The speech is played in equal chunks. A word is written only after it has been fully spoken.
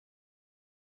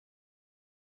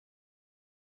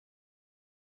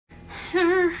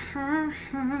Here.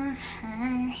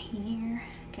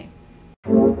 Okay.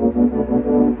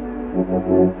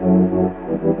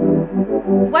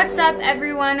 What's up,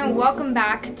 everyone? Welcome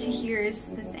back to Here's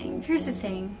the Thing. Here's the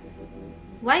thing.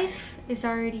 Life is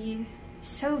already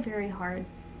so very hard,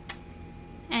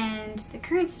 and the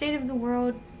current state of the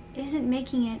world isn't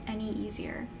making it any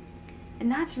easier. And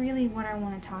that's really what I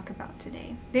want to talk about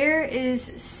today. There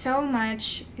is so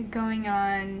much going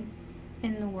on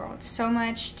in the world, so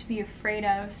much to be afraid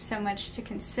of, so much to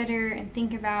consider and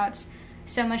think about,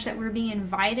 so much that we're being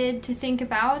invited to think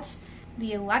about.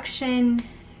 The election,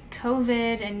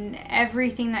 COVID, and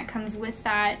everything that comes with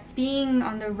that, being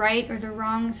on the right or the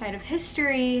wrong side of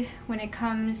history when it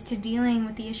comes to dealing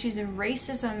with the issues of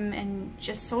racism and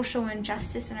just social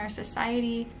injustice in our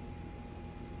society.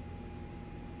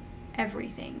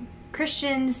 Everything.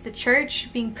 Christians, the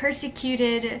church being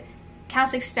persecuted,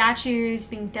 Catholic statues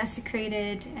being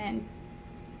desecrated and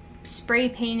spray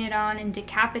painted on and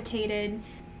decapitated.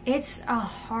 It's a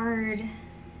hard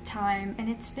time, and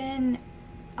it's been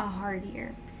a hard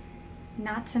year.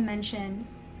 Not to mention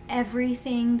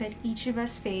everything that each of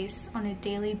us face on a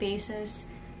daily basis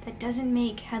that doesn't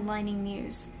make headlining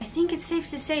news. I think it's safe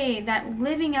to say that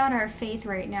living out our faith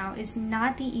right now is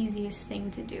not the easiest thing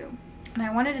to do. And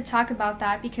I wanted to talk about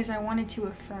that because I wanted to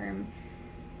affirm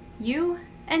you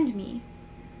and me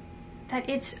that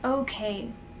it's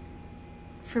okay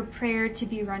for prayer to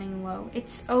be running low.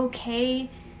 It's okay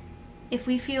if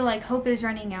we feel like hope is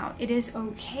running out. It is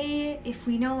okay if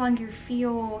we no longer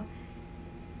feel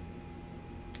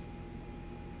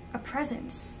a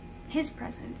presence, His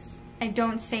presence. I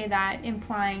don't say that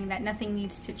implying that nothing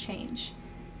needs to change.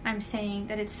 I'm saying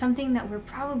that it's something that we're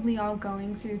probably all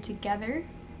going through together,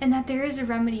 and that there is a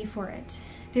remedy for it.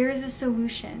 There is a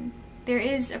solution. There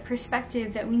is a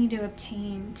perspective that we need to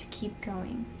obtain to keep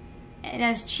going. And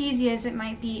as cheesy as it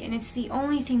might be, and it's the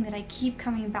only thing that I keep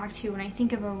coming back to when I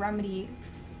think of a remedy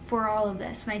for all of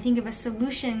this, when I think of a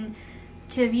solution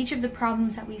to each of the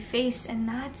problems that we face, and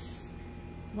that's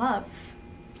love.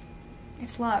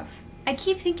 It's love. I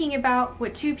keep thinking about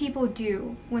what two people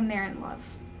do when they're in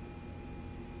love.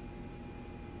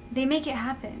 They make it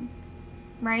happen,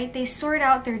 right? They sort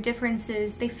out their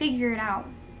differences, they figure it out.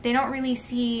 They don't really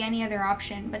see any other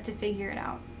option but to figure it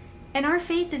out. And our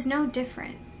faith is no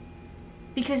different,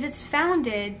 because it's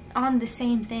founded on the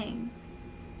same thing: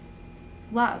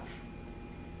 love.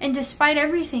 And despite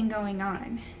everything going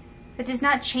on, that does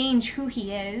not change who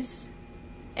He is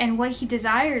and what He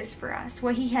desires for us,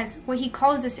 what He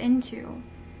calls us into.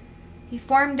 He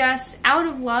formed us out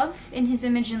of love in His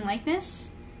image and likeness,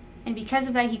 and because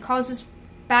of that He calls us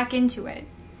back into it.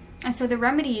 And so the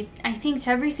remedy, I think,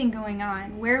 to everything going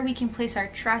on, where we can place our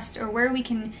trust or where we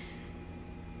can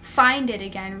find it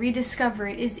again, rediscover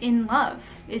it, is in love,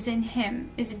 is in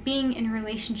Him, is being in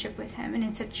relationship with Him, and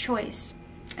it's a choice.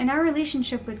 And our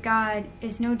relationship with God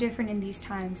is no different in these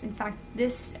times. In fact,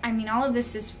 all of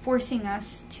this is forcing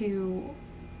us to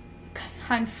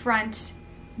confront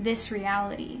this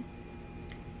reality.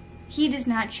 He does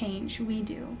not change, we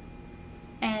do.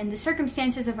 And the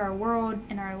circumstances of our world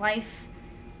and our life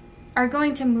are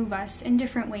going to move us in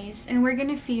different ways, and we're going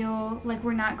to feel like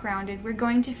we're not grounded. We're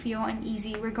going to feel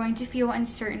uneasy. We're going to feel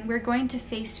uncertain. We're going to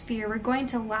face fear. We're going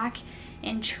to lack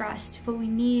in trust, but we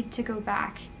need to go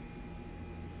back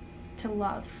to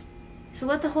love. So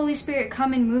let the Holy Spirit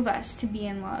come and move us to be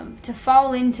in love, to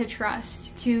fall into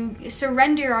trust, to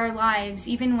surrender our lives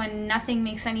even when nothing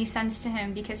makes any sense to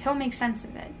Him, because He'll make sense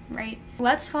of it, right?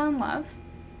 Let's fall in love,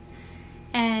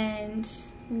 and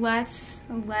let's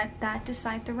let that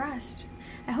decide the rest.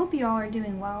 I hope you all are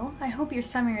doing well. I hope your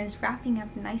summer is wrapping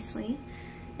up nicely,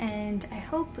 and I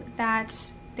hope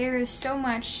that there is so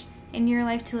much in your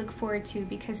life to look forward to,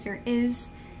 because there is,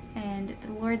 and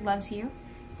the Lord loves you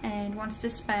and wants to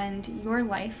spend your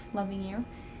life loving you,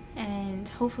 and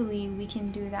hopefully we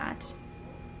can do that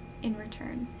in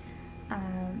return.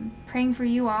 Praying for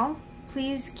you all.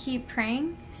 Please keep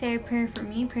praying. Say a prayer for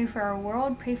me, pray for our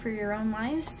world, pray for your own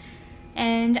lives.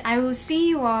 And I will see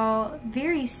you all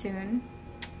very soon.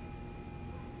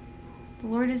 The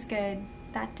Lord is good.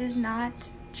 That does not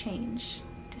change,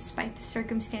 despite the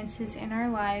circumstances in our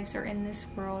lives or in this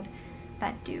world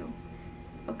that do.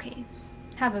 Okay.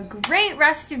 Have a great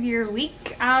rest of your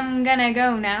week. I'm gonna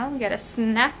go now, get a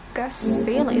snack.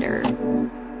 See you later.